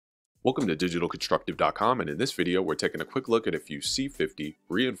Welcome to digitalconstructive.com, and in this video we're taking a quick look at a few C-50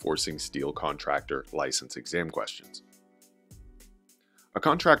 reinforcing steel contractor license exam questions. A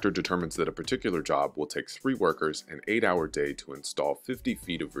contractor determines that a particular job will take 3 workers an 8-hour day to install 50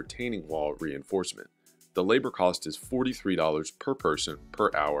 feet of retaining wall reinforcement. The labor cost is $43 per person per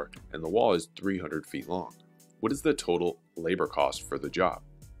hour, and the wall is 300 feet long. What is the total labor cost for the job?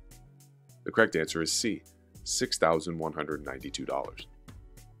 The correct answer is C, $6,192.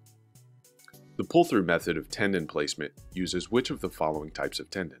 The pull-through method of tendon placement uses which of the following types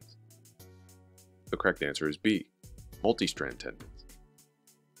of tendons? The correct answer is B, multi-strand tendons.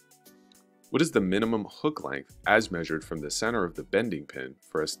 What is the minimum hook length as measured from the center of the bending pin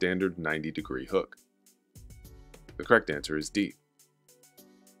for a standard 90-degree hook? The correct answer is D.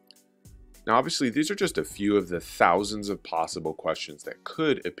 Now obviously these are just a few of the thousands of possible questions that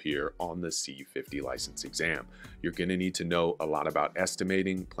could appear on the C-50 license exam. You're going to need to know a lot about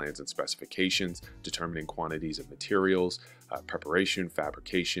estimating, plans and specifications, determining quantities of materials, preparation,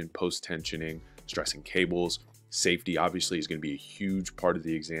 fabrication, post-tensioning, stressing cables. Safety obviously is going to be a huge part of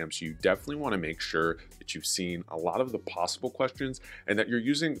the exam, so you definitely want to make sure that you've seen a lot of the possible questions and that you're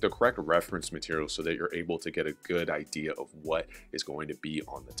using the correct reference material so that you're able to get a good idea of what is going to be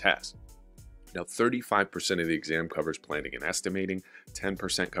on the test. Now, 35% of the exam covers planning and estimating,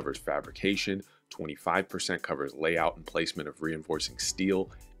 10% covers fabrication, 25% covers layout and placement of reinforcing steel,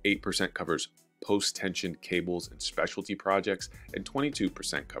 8% covers post-tension cables and specialty projects, and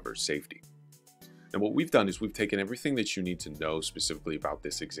 22% covers safety. Now, what we've done is we've taken everything that you need to know specifically about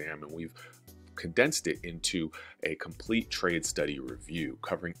this exam and we've condensed it into a complete trade study review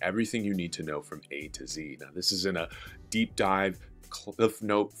covering everything you need to know from A to Z. Now, this is in a deep dive Cliff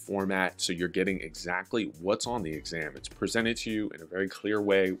Note format, so you're getting exactly what's on the exam. It's presented to you in a very clear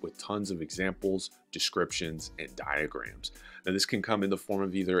way with tons of examples, descriptions, and diagrams. Now this can come in the form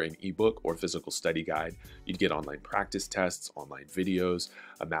of either an ebook or physical study guide. You'd get online practice tests, online videos,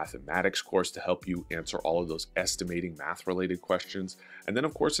 a mathematics course to help you answer all of those estimating math-related questions, and then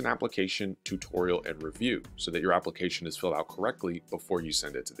of course an application tutorial and review so that your application is filled out correctly before you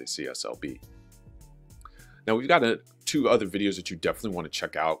send it to the CSLB. Now we've got 2 other videos that you definitely want to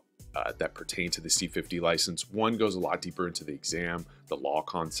check out that pertain to the C-50 license. One goes a lot deeper into the exam, the law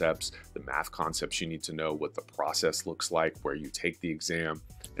concepts, the math concepts you need to know, what the process looks like, where you take the exam.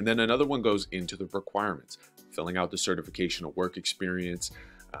 And then another one goes into the requirements, filling out the certification of work experience,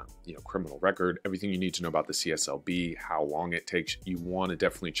 criminal record, everything you need to know about the CSLB, how long it takes. You want to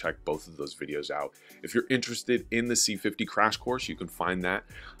definitely check both of those videos out. If you're interested in the C-50 crash course, you can find that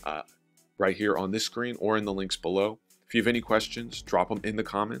right here on this screen or in the links below. If you have any questions, drop them in the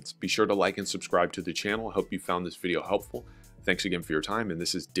comments. Be sure to like and subscribe to the channel. I hope you found this video helpful. Thanks again for your time, and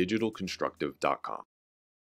this is digitalconstructive.com.